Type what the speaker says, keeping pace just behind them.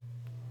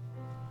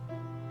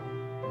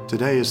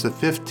Today is the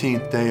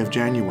 15th day of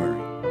January,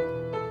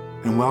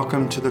 and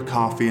welcome to the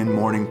Coffee and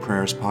Morning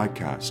Prayers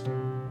podcast.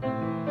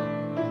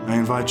 I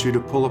invite you to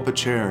pull up a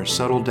chair,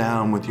 settle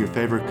down with your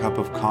favorite cup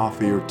of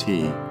coffee or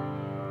tea,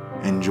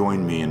 and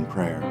join me in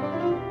prayer.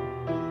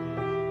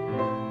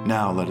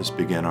 Now let us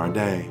begin our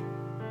day.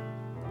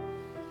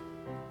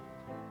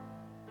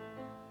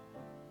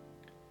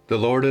 The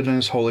Lord in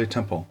His holy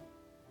temple.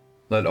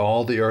 Let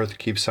all the earth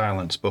keep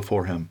silence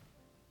before Him.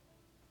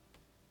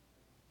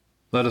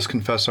 Let us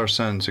confess our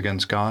sins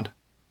against God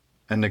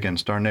and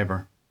against our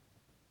neighbor.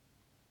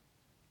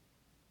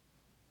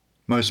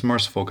 Most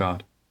merciful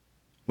God,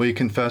 we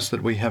confess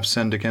that we have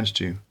sinned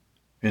against you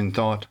in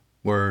thought,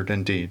 word,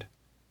 and deed,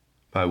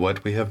 by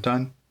what we have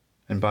done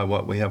and by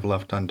what we have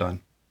left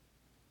undone.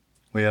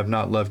 We have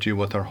not loved you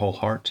with our whole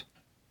heart.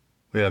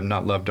 We have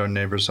not loved our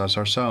neighbors as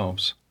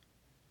ourselves.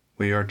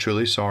 We are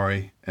truly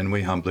sorry, and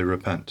we humbly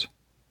repent.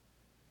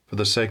 For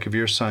the sake of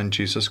your Son,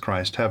 Jesus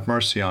Christ, have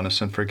mercy on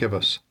us and forgive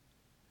us,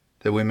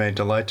 that we may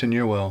delight in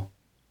your will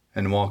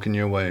and walk in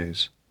your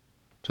ways,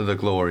 to the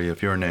glory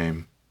of your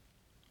name.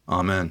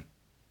 Amen.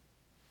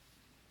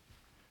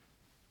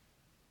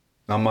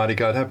 Almighty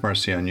God, have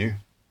mercy on you,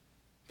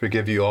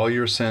 forgive you all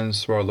your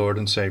sins through our Lord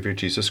and Savior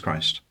Jesus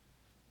Christ,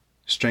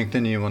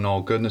 strengthen you in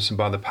all goodness, and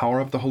by the power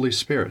of the Holy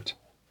Spirit,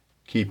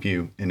 keep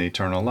you in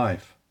eternal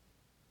life.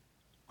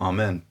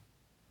 Amen.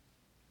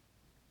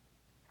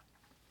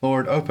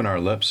 Lord, open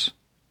our lips,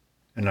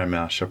 and our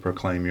mouth shall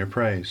proclaim your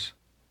praise.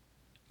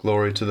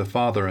 Glory to the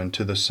Father, and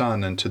to the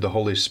Son, and to the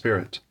Holy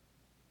Spirit,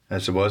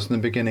 as it was in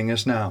the beginning,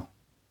 is now,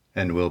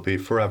 and will be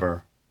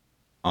forever.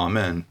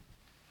 Amen.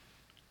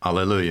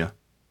 Alleluia.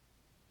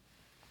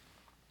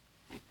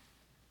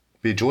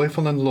 Be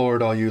joyful in the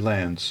Lord, all you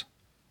lands.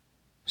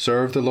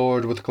 Serve the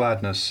Lord with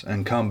gladness,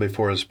 and come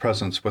before His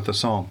presence with a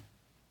song.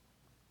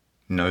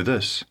 Know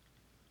this,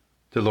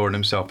 the Lord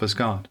Himself is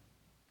God.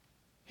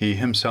 He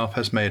Himself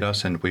has made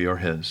us, and we are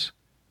His.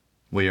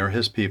 We are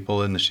His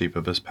people and the sheep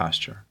of His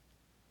pasture.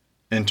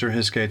 Enter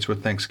His gates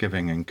with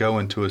thanksgiving, and go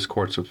into His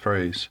courts with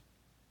praise.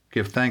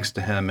 Give thanks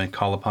to Him, and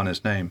call upon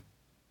His name.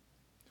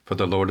 For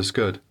the Lord is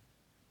good.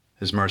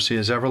 His mercy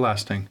is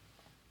everlasting,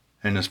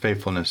 and His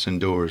faithfulness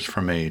endures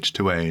from age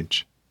to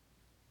age.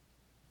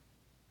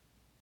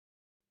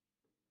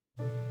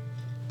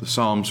 The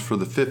Psalms for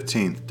the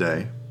 15th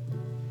day.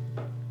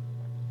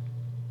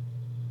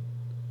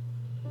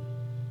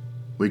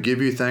 We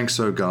give you thanks,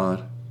 O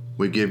God.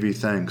 We give you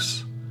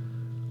thanks.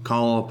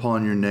 Call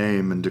upon your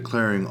name and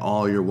declaring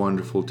all your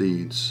wonderful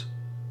deeds.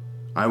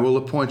 I will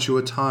appoint you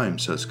a time,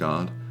 says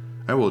God.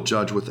 I will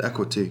judge with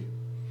equity.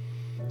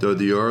 Though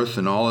the earth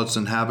and all its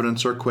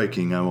inhabitants are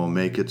quaking, I will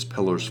make its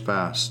pillars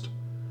fast.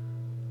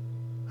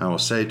 I will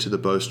say to the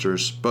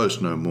boasters,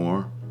 boast no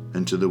more,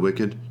 and to the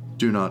wicked,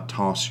 do not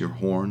toss your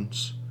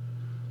horns.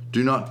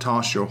 Do not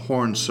toss your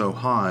horns so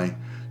high,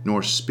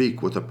 nor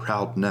speak with a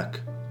proud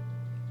neck.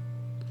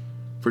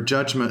 For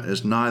judgment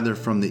is neither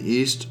from the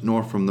east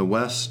nor from the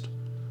west,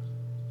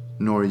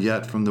 nor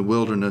yet from the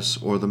wilderness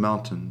or the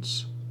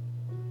mountains.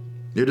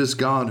 It is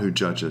God who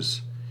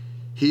judges.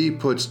 He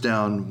puts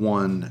down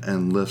one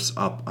and lifts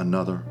up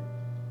another.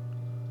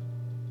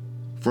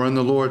 For in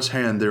the Lord's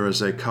hand there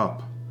is a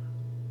cup,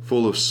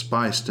 full of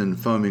spiced and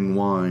foaming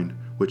wine,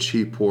 which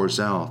He pours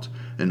out,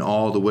 and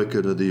all the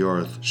wicked of the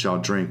earth shall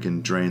drink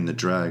and drain the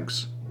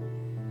dregs.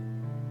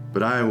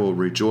 But I will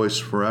rejoice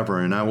forever,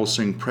 and I will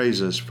sing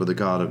praises for the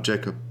God of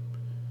Jacob.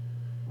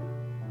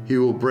 He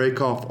will break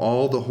off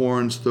all the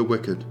horns of the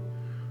wicked,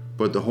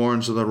 but the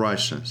horns of the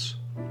righteous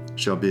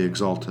shall be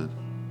exalted.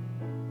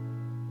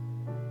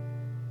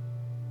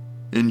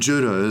 In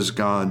Judah is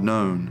God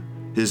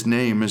known. His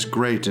name is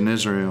great in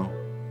Israel.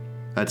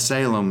 At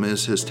Salem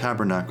is His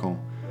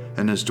tabernacle,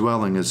 and His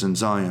dwelling is in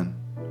Zion.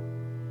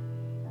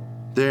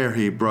 There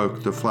He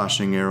broke the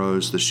flashing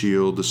arrows, the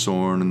shield, the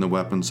sword, and the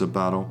weapons of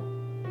battle.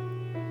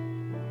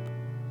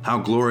 How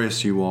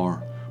glorious you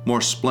are, more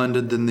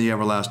splendid than the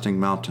everlasting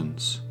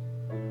mountains.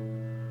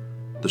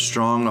 The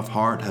strong of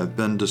heart have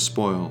been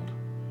despoiled.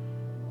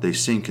 They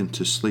sink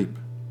into sleep.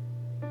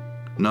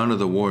 None of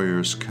the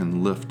warriors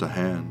can lift a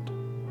hand.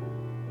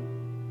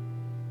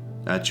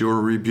 At your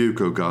rebuke,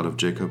 O God of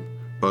Jacob,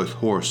 both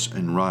horse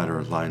and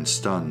rider lie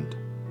stunned.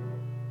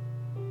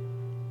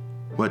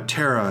 What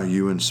terror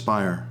you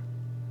inspire!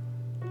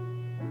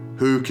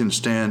 Who can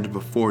stand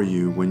before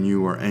you when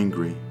you are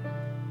angry?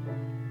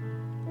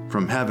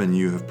 From heaven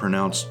you have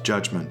pronounced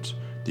judgment.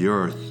 The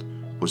earth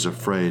was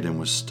afraid and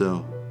was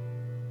still.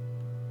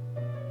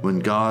 When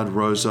God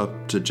rose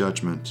up to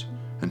judgment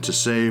and to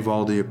save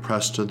all the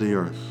oppressed of the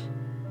earth.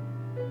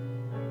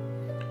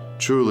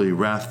 Truly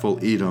wrathful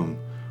Edom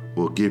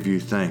will give you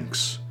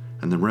thanks,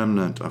 and the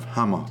remnant of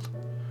Hamath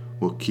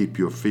will keep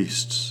your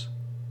feasts.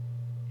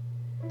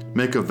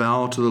 Make a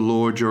vow to the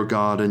Lord your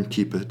God and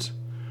keep it.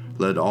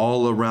 Let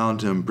all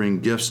around Him bring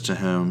gifts to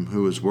Him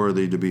who is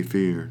worthy to be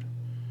feared.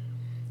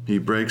 He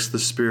breaks the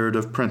spirit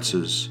of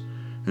princes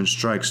and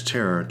strikes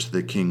terror to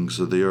the kings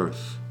of the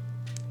earth.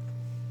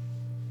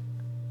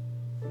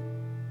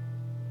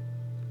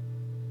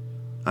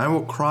 I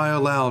will cry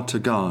aloud to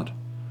God.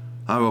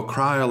 I will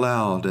cry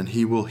aloud, and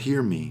he will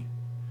hear me.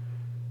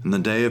 In the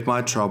day of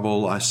my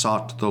trouble I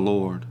sought the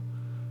Lord.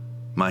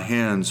 My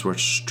hands were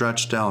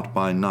stretched out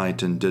by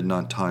night and did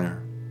not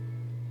tire.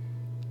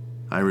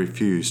 I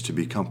refuse to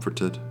be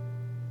comforted.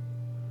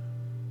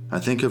 I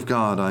think of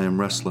God, I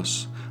am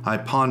restless. I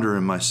ponder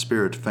and my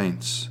spirit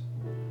faints.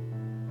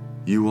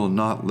 You will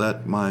not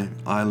let my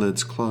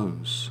eyelids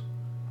close.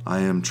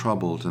 I am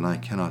troubled and I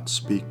cannot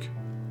speak.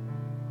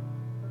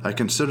 I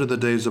consider the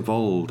days of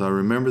old. I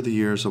remember the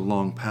years of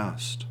long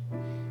past.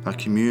 I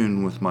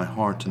commune with my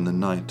heart in the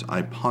night.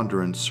 I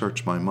ponder and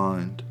search my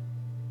mind.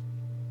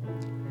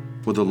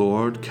 Will the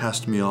Lord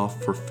cast me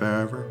off for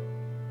forever?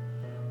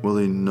 Will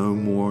he no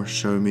more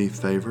show me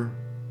favor?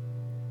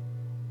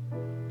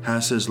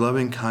 Has his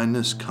loving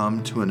kindness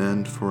come to an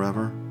end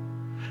forever?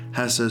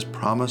 Has his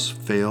promise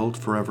failed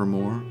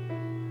forevermore?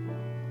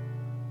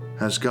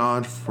 Has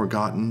God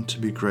forgotten to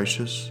be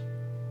gracious?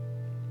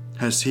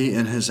 Has he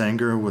in his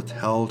anger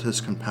withheld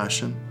his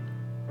compassion?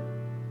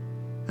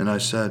 And I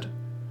said,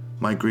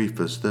 my grief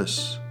is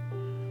this: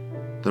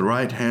 the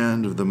right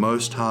hand of the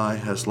Most High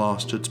has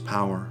lost its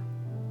power.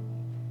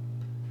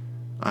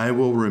 I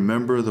will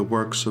remember the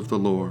works of the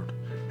Lord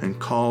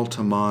and call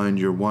to mind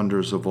your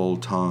wonders of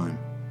old time.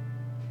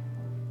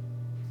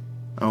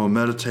 I will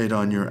meditate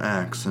on your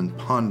acts and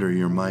ponder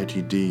your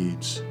mighty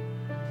deeds.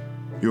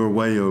 Your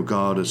way, O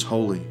God, is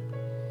holy.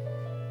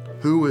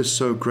 Who is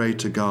so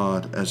great a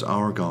God as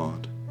our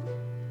God?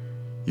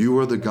 You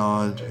are the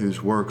God who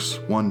works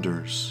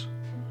wonders,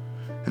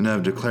 and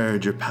have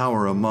declared your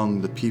power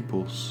among the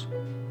peoples.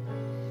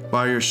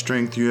 By your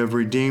strength you have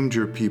redeemed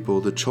your people,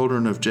 the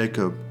children of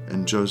Jacob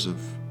and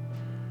Joseph.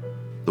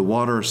 The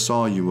waters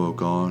saw you, O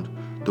God.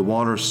 The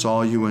waters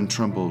saw you and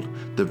trembled.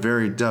 The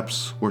very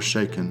depths were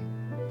shaken.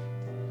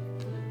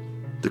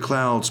 The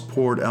clouds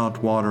poured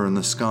out water and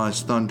the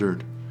skies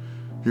thundered.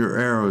 Your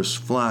arrows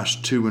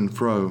flashed to and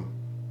fro.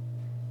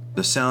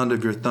 The sound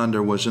of your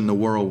thunder was in the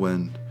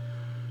whirlwind.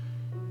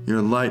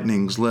 Your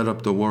lightnings lit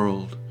up the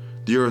world.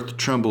 The earth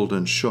trembled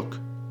and shook.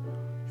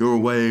 Your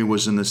way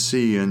was in the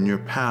sea, and your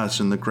paths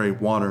in the great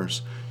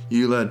waters.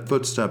 You led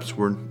footsteps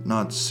were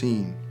not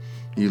seen.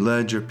 You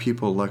led your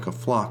people like a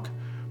flock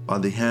by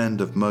the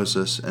hand of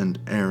Moses and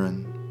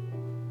Aaron.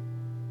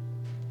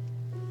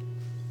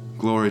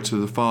 Glory to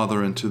the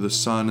Father, and to the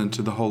Son, and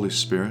to the Holy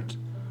Spirit,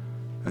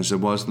 as it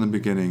was in the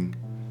beginning,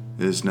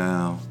 is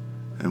now,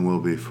 and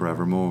will be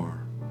forevermore.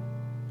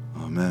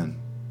 Amen.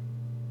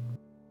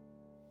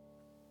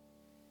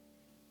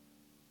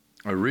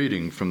 A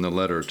reading from the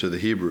letter to the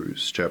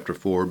Hebrews, chapter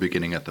 4,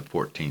 beginning at the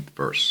 14th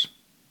verse.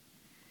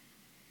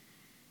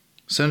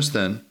 Since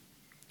then,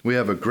 we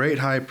have a great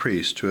high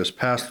priest who has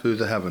passed through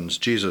the heavens,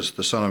 Jesus,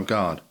 the Son of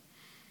God.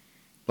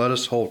 Let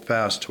us hold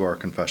fast to our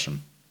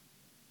confession.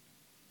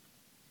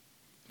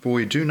 For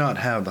we do not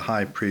have the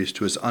high priest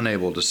who is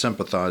unable to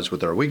sympathize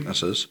with our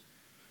weaknesses,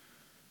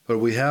 but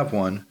we have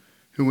one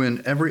who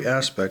in every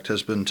aspect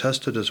has been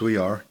tested as we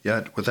are,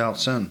 yet without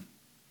sin.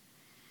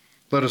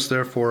 Let us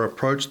therefore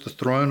approach the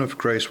throne of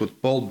grace with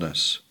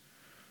boldness,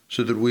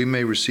 so that we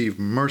may receive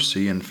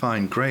mercy and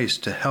find grace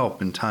to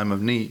help in time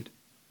of need.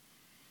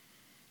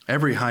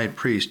 Every high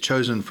priest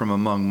chosen from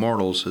among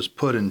mortals is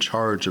put in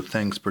charge of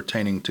things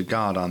pertaining to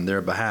God on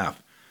their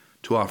behalf,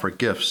 to offer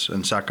gifts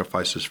and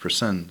sacrifices for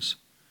sins.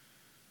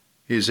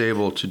 He is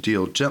able to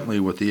deal gently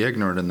with the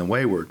ignorant and the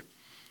wayward,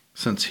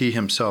 since he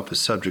himself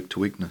is subject to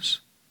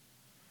weakness.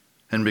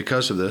 And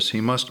because of this, he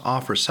must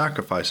offer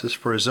sacrifices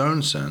for his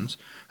own sins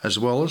as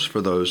well as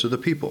for those of the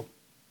people.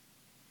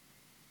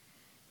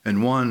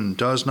 And one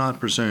does not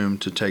presume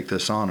to take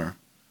this honor,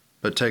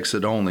 but takes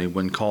it only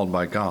when called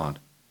by God,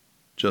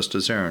 just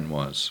as Aaron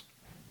was.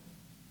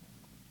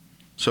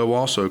 So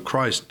also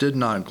Christ did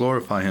not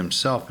glorify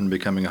himself in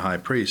becoming a high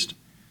priest,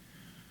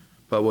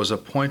 but was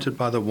appointed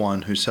by the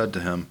one who said to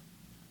him,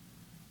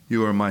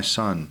 "You are my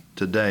son,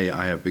 today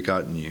I have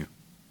begotten you."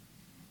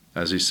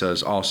 As he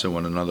says also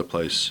in another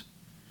place,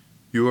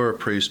 "You are a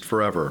priest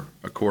forever,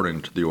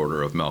 according to the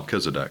order of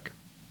Melchizedek."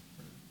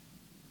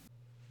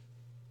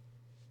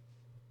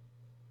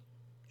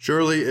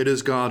 Surely it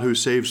is God who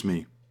saves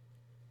me.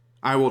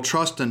 I will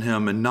trust in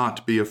him and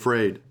not be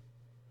afraid.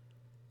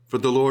 For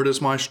the Lord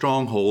is my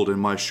stronghold and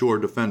my sure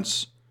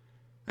defense,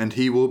 and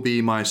he will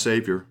be my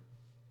Savior.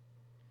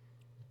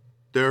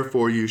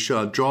 Therefore you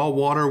shall draw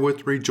water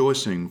with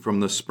rejoicing from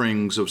the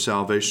springs of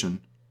salvation.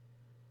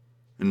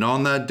 And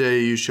on that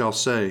day you shall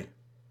say,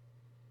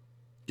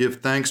 "Give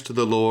thanks to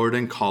the Lord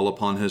and call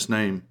upon his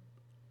name.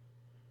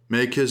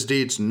 Make his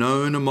deeds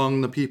known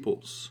among the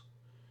peoples.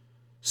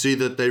 See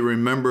that they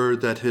remember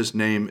that his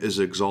name is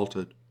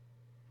exalted.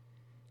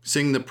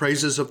 Sing the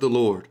praises of the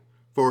Lord,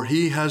 for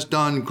he has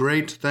done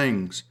great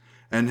things,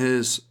 and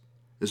his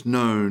is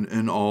known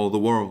in all the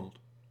world.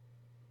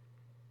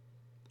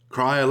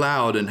 Cry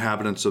aloud,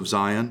 inhabitants of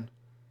Zion.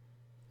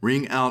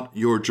 Ring out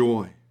your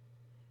joy.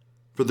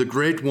 For the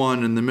great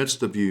one in the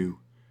midst of you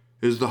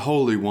is the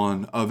Holy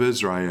One of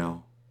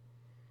Israel.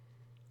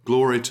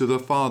 Glory to the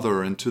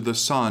Father, and to the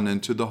Son,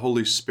 and to the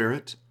Holy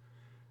Spirit,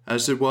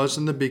 as it was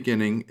in the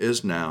beginning,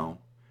 is now,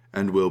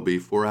 and will be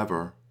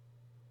forever.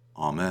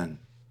 Amen.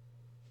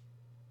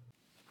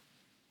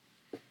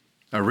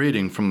 A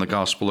reading from the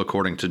Gospel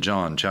according to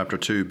John, chapter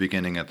 2,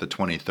 beginning at the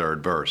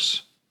 23rd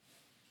verse.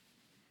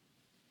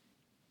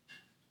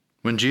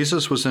 When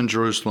Jesus was in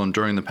Jerusalem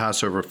during the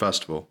Passover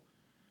festival,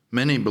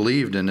 many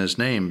believed in his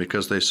name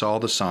because they saw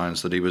the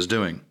signs that he was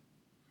doing.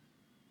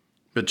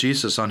 But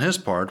Jesus, on his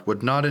part,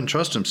 would not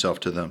entrust himself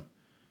to them,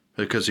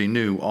 because he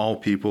knew all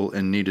people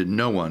and needed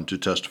no one to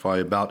testify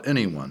about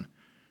anyone,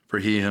 for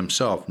he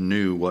himself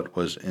knew what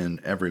was in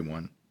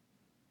everyone.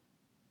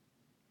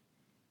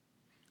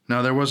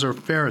 Now there was a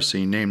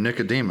Pharisee named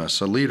Nicodemus,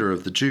 a leader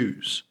of the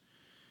Jews.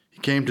 He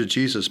came to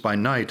Jesus by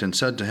night and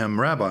said to him,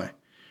 "Rabbi,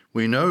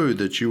 we know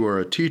that you are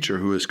a teacher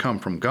who has come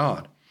from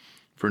God,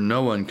 for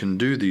no one can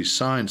do these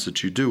signs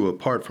that you do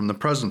apart from the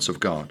presence of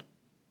God."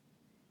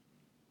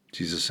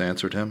 Jesus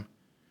answered him,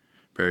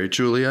 "Very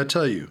truly I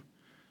tell you,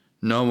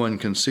 no one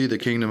can see the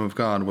kingdom of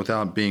God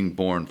without being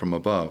born from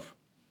above."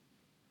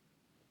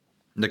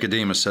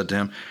 Nicodemus said to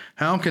him,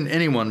 "How can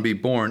anyone be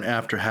born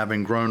after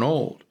having grown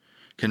old?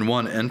 Can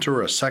one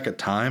enter a second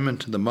time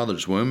into the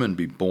mother's womb and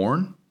be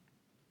born?"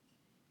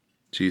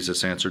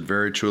 Jesus answered,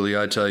 "Very truly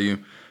I tell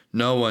you,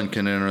 no one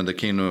can enter the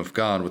kingdom of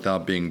God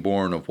without being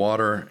born of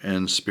water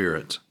and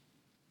Spirit.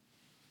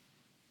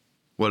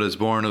 What is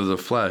born of the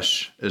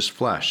flesh is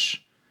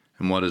flesh,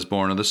 and what is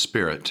born of the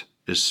Spirit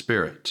is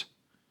spirit.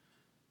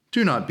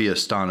 Do not be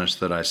astonished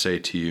that I say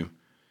to you,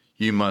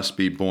 you must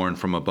be born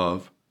from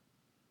above.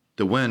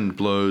 The wind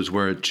blows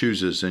where it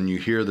chooses, and you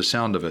hear the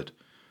sound of it,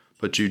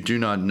 but you do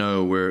not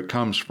know where it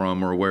comes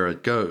from or where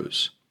it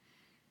goes.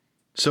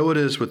 So it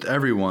is with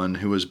everyone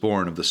who is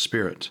born of the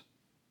Spirit."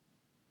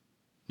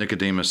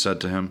 Nicodemus said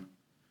to him,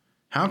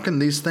 "How can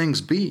these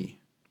things be?"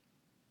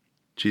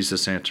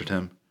 Jesus answered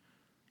him,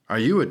 "Are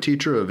you a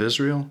teacher of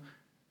Israel,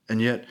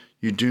 and yet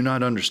you do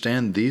not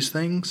understand these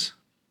things?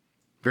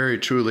 Very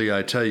truly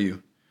I tell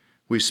you,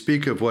 we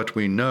speak of what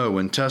we know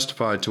and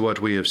testify to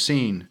what we have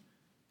seen,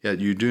 yet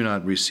you do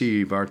not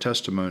receive our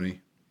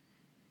testimony.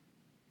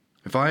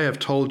 If I have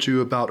told you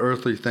about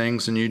earthly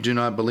things and you do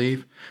not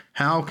believe,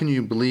 how can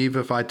you believe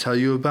if I tell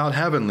you about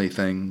heavenly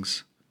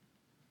things?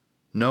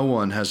 No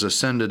one has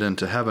ascended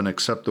into heaven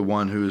except the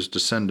one who is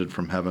descended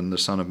from heaven, the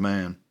Son of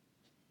Man.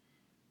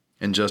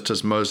 And just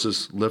as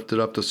Moses lifted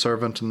up the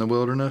serpent in the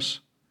wilderness,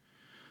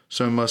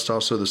 so must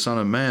also the Son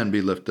of Man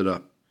be lifted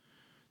up,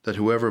 that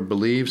whoever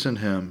believes in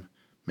him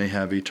may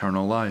have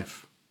eternal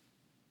life."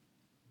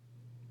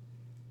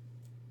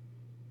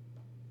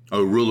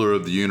 O ruler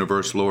of the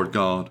universe, Lord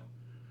God,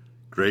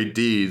 great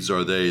deeds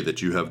are they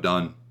that you have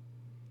done,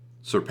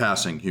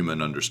 surpassing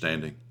human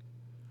understanding.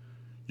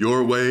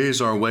 Your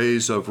ways are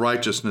ways of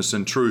righteousness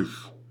and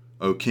truth,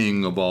 O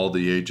King of all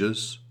the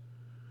ages.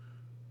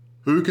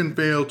 Who can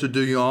fail to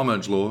do you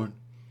homage, Lord,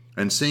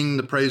 and sing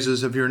the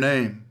praises of your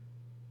name?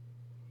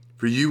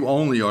 For you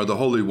only are the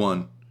Holy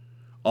One.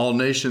 All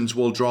nations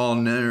will draw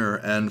near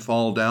and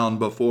fall down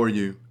before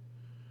you,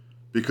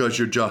 because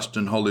your just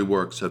and holy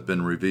works have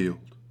been revealed.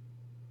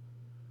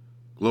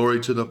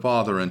 Glory to the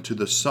Father, and to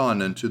the Son,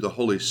 and to the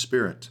Holy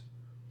Spirit,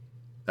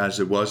 as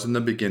it was in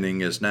the beginning,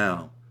 is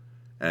now,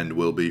 and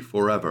will be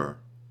forever.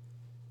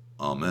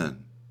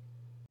 Amen.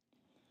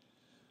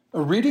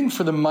 A reading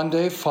for the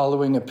Monday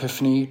following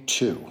Epiphany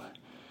 2.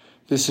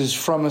 This is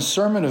from a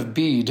sermon of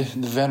Bede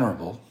the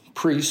Venerable,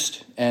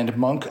 priest and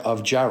monk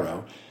of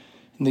Jarrow,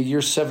 in the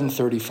year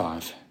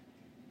 735.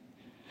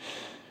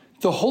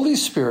 The Holy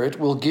Spirit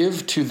will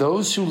give to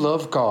those who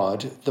love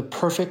God the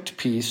perfect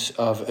peace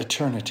of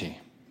eternity.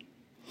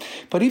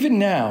 But even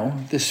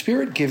now, the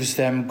Spirit gives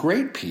them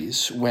great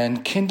peace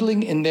when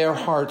kindling in their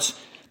hearts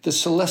the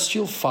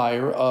celestial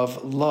fire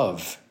of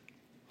love.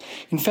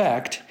 In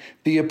fact,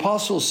 the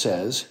apostle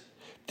says,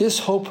 "This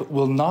hope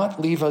will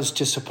not leave us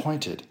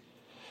disappointed,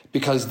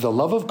 because the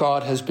love of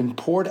God has been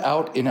poured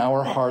out in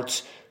our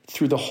hearts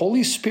through the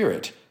Holy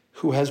Spirit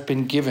who has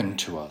been given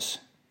to us."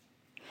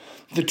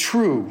 The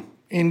true,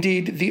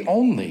 indeed the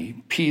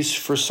only, peace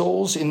for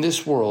souls in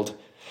this world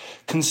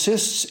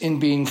consists in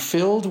being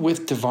filled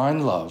with divine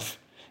love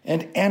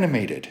and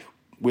animated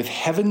with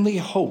heavenly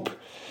hope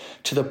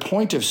to the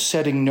point of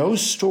setting no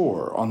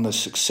store on the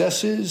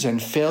successes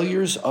and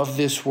failures of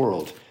this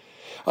world,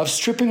 of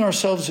stripping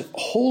ourselves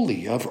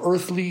wholly of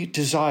earthly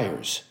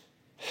desires,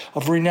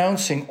 of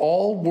renouncing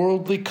all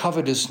worldly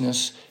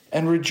covetousness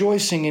and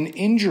rejoicing in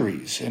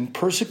injuries and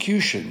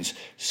persecutions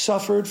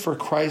suffered for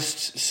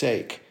Christ's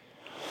sake,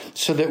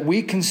 so that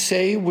we can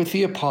say with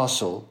the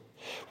apostle,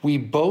 "We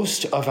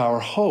boast of our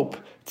hope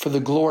for the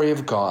glory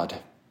of God."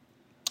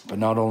 But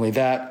not only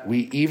that,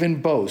 we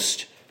even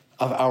boast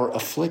of our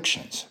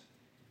afflictions.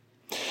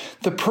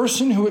 The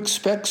person who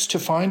expects to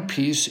find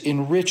peace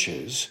in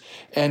riches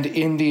and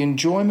in the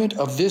enjoyment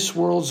of this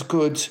world's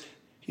goods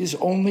is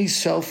only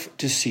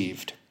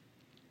self-deceived.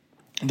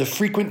 The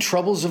frequent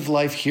troubles of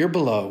life here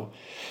below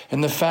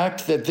and the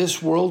fact that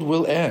this world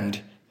will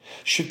end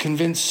should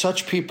convince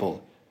such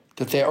people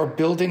that they are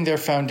building their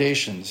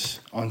foundations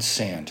on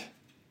sand.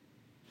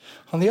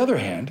 On the other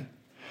hand,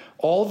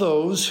 all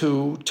those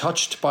who,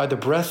 touched by the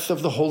breath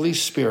of the Holy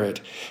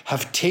Spirit,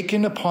 have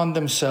taken upon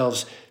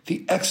themselves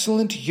the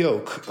excellent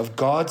yoke of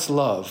God's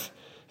love,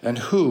 and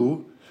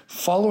who,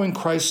 following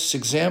Christ's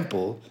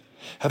example,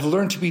 have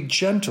learned to be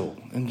gentle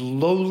and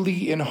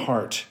lowly in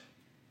heart.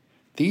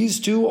 These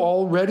do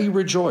already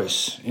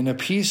rejoice in a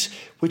peace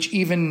which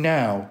even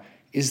now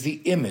is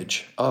the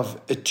image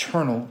of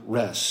eternal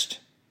rest.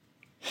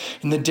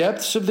 In the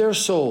depths of their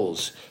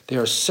souls, they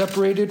are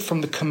separated from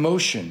the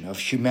commotion of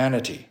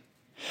humanity.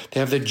 They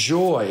have the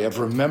joy of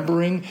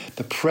remembering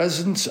the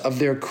presence of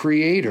their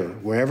Creator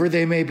wherever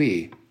they may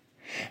be,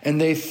 and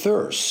they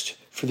thirst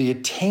for the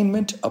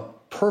attainment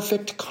of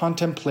perfect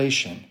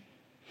contemplation,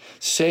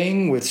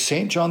 saying with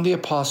St. John the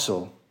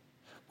Apostle,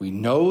 "We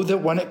know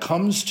that when it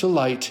comes to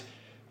light,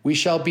 we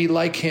shall be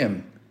like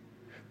him,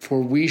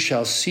 for we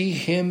shall see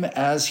him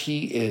as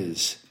he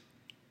is."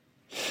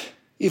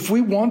 If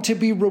we want to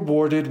be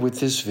rewarded with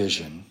this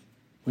vision,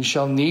 we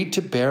shall need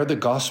to bear the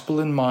gospel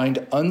in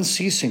mind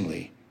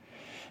unceasingly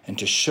and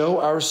to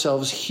show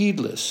ourselves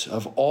heedless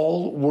of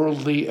all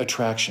worldly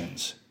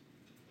attractions.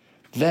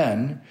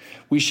 Then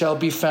we shall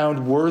be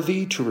found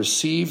worthy to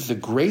receive the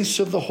grace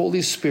of the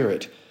Holy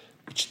Spirit,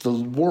 which the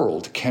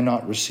world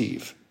cannot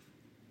receive.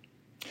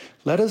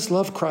 Let us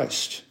love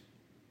Christ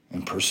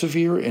and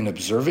persevere in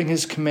observing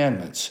his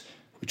commandments,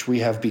 which we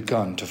have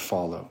begun to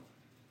follow.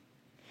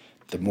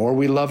 The more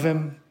we love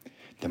him,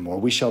 the more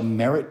we shall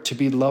merit to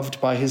be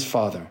loved by his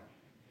Father,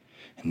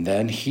 and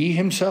then he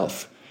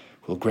himself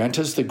will grant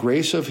us the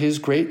grace of his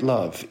great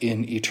love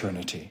in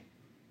eternity.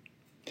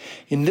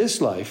 In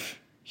this life,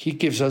 he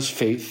gives us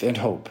faith and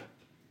hope.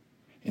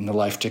 In the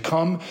life to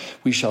come,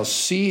 we shall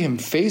see him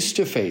face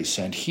to face,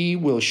 and he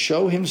will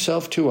show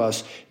himself to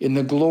us in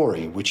the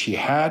glory which he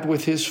had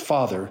with his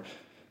Father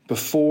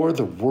before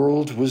the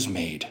world was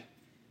made.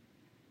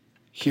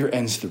 Here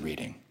ends the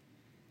reading.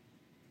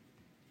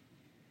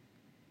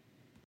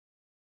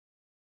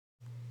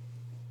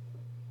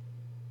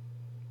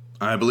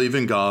 I believe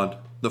in God,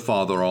 the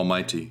Father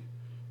Almighty,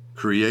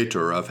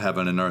 creator of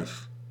heaven and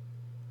earth.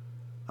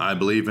 I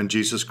believe in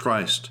Jesus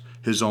Christ,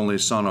 his only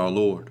Son, our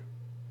Lord.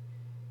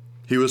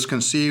 He was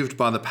conceived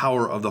by the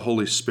power of the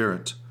Holy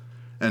Spirit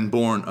and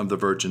born of the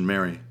Virgin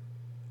Mary,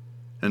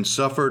 and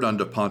suffered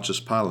under Pontius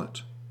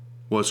Pilate,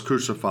 was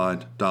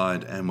crucified,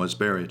 died, and was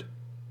buried.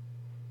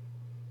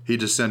 He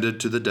descended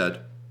to the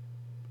dead.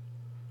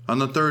 On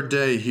the third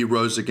day he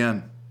rose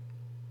again.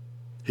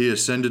 He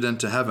ascended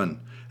into heaven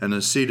and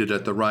is seated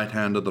at the right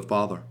hand of the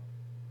Father.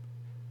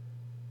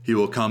 He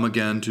will come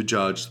again to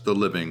judge the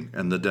living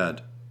and the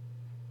dead.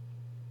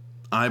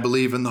 I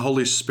believe in the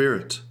Holy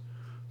Spirit,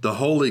 the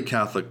Holy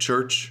Catholic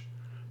Church,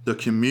 the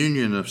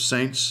communion of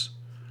saints,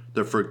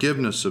 the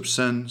forgiveness of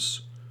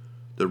sins,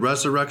 the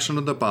resurrection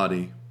of the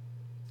body,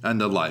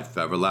 and the life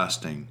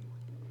everlasting.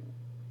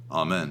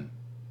 Amen.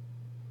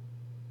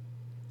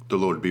 The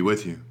Lord be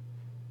with you,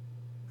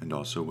 and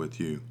also with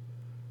you.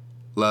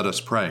 Let us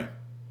pray.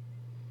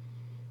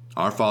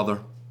 Our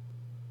Father,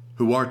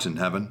 who art in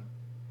heaven,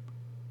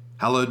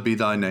 hallowed be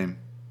thy name.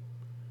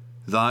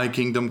 Thy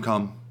kingdom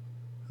come,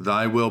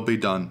 thy will be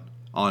done,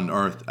 on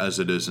earth as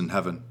it is in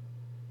heaven.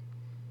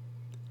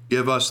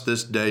 Give us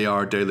this day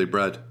our daily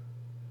bread,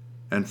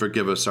 and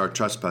forgive us our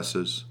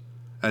trespasses,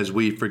 as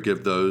we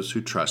forgive those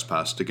who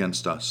trespass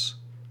against us.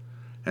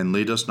 And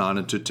lead us not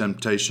into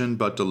temptation,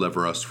 but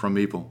deliver us from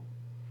evil.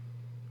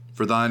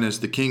 For thine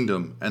is the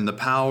kingdom, and the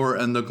power,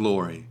 and the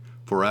glory,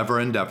 forever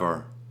and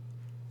ever.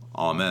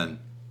 Amen.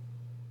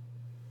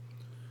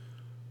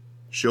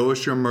 Show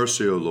us your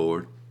mercy, O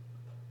Lord,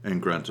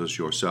 and grant us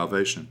your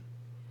salvation.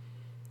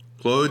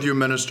 Clothe your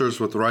ministers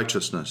with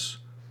righteousness.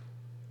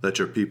 Let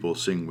your people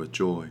sing with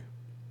joy.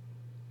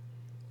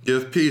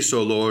 Give peace,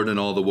 O Lord, in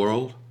all the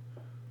world,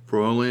 for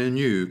only in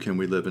you can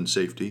we live in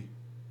safety.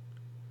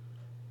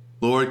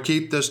 Lord,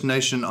 keep this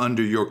nation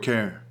under your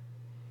care,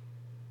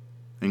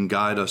 and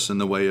guide us in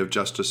the way of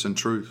justice and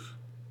truth.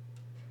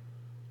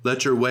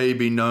 Let your way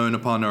be known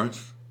upon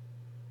earth,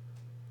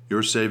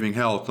 your saving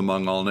health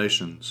among all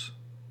nations.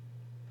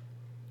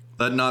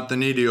 Let not the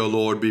needy, O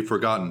Lord, be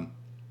forgotten,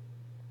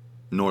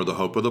 nor the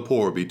hope of the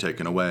poor be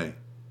taken away.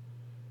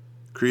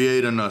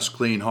 Create in us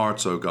clean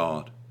hearts, O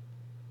God,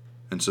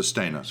 and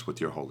sustain us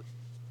with your holy.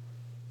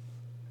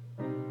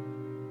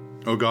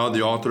 O God,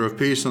 the author of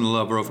peace and the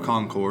lover of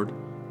concord,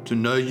 to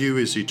know you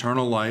is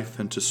eternal life,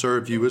 and to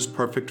serve you is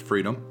perfect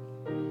freedom.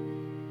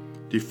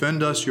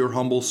 Defend us, your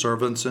humble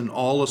servants, in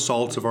all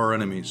assaults of our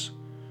enemies,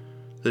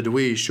 that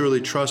we,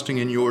 surely trusting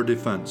in your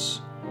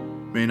defense,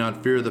 may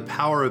not fear the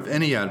power of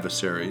any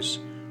adversaries,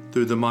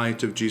 through the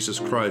might of Jesus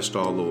Christ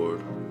our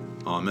Lord.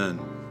 Amen.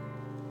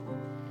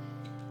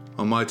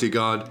 Almighty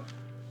God,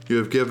 you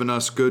have given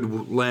us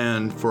good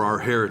land for our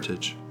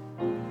heritage.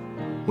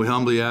 We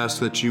humbly ask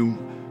that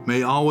you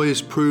may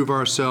always prove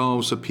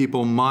ourselves a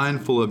people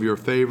mindful of your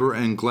favor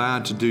and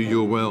glad to do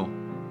your will.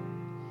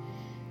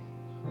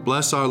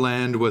 Bless our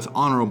land with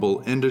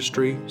honorable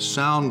industry,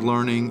 sound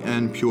learning,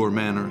 and pure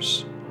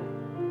manners.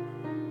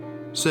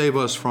 Save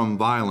us from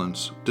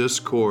violence,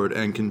 discord,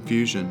 and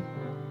confusion.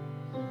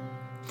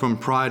 from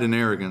pride and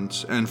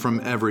arrogance, and from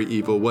every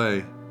evil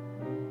way.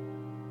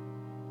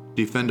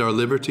 Defend our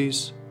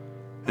liberties,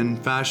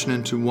 and fashion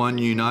into one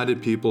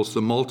united peoples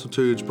the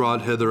multitudes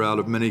brought hither out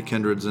of many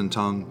kindreds and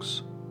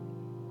tongues.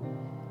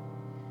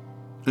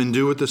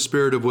 Endue with the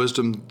spirit of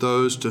wisdom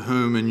those to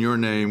whom in your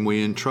name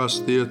we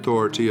entrust the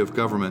authority of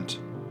government,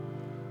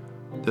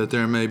 that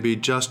there may be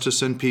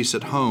justice and peace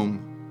at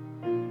home,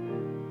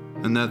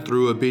 and that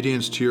through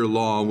obedience to your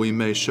law we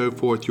may show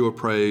forth your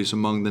praise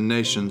among the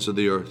nations of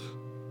the earth.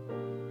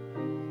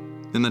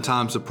 In the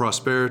times of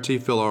prosperity,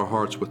 fill our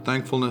hearts with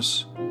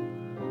thankfulness,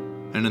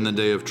 and in the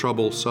day of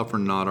trouble, suffer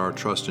not our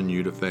trust in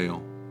you to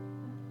fail.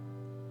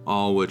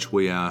 All which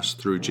we ask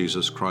through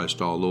Jesus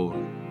Christ our Lord.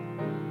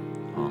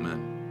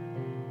 Amen.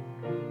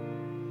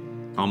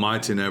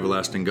 Almighty and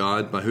everlasting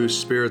God, by whose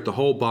Spirit the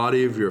whole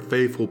body of your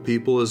faithful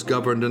people is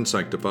governed and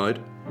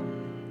sanctified,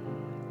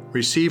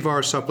 receive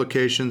our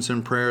supplications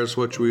and prayers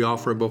which we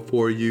offer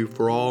before you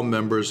for all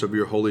members of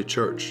your holy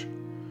church,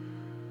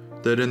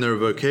 that in their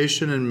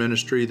vocation and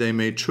ministry they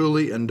may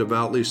truly and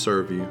devoutly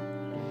serve you,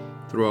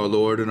 through our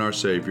Lord and our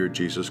Savior,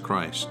 Jesus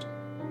Christ.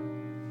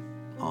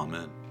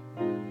 Amen.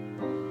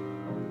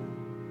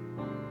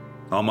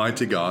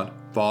 Almighty God,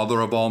 Father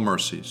of all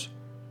mercies,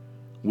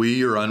 we,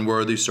 your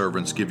unworthy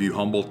servants, give you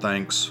humble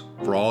thanks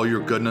for all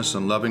your goodness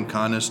and loving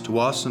kindness to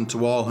us and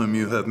to all whom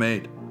you have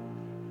made.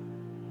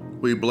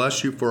 We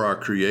bless you for our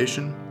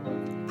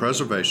creation,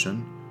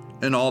 preservation,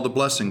 and all the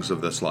blessings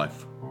of this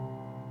life.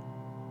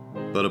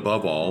 But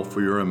above all,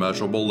 for your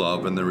immeasurable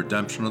love and the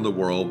redemption of the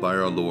world by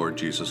our Lord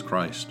Jesus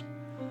Christ,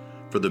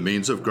 for the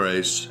means of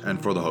grace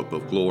and for the hope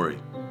of glory.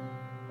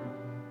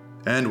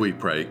 And we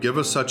pray, give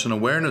us such an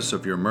awareness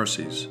of your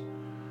mercies,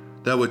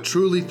 that with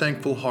truly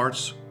thankful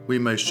hearts we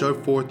may show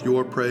forth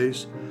your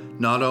praise,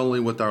 not only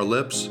with our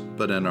lips,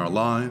 but in our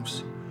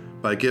lives,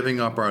 by giving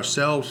up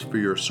ourselves for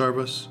your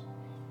service,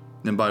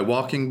 and by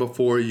walking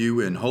before you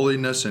in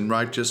holiness and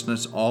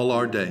righteousness all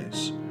our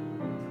days.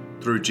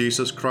 Through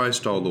Jesus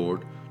Christ our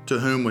Lord, to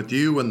whom with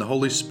you and the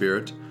Holy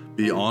Spirit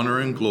be honor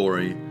and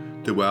glory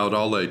throughout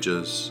all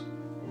ages.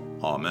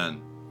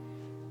 Amen.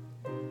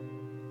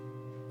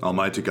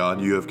 Almighty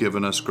God, you have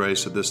given us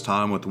grace at this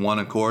time with one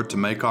accord to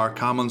make our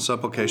common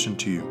supplication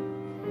to you.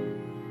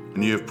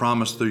 And you have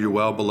promised through your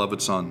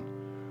well-beloved Son,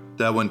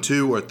 that when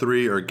 2 or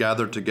 3 are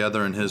gathered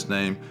together in his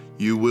name,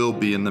 you will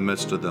be in the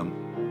midst of them.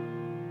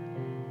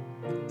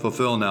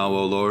 Fulfill now,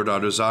 O Lord, our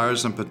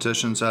desires and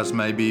petitions as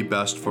may be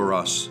best for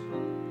us,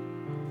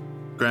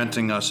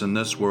 granting us in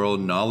this world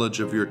knowledge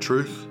of your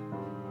truth,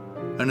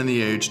 and in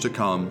the age to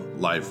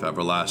come, life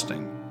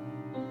everlasting.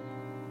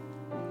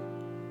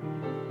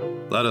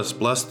 Let us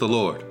bless the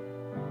Lord.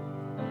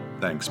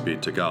 Thanks be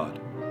to God.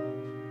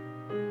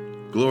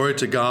 Glory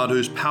to God,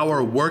 whose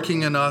power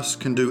working in us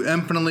can do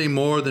infinitely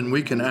more than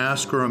we can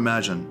ask or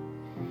imagine.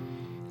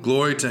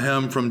 Glory to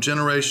him from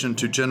generation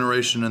to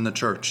generation in the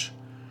church,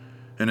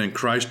 and in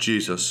Christ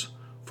Jesus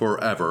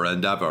forever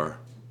and ever.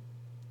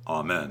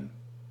 Amen.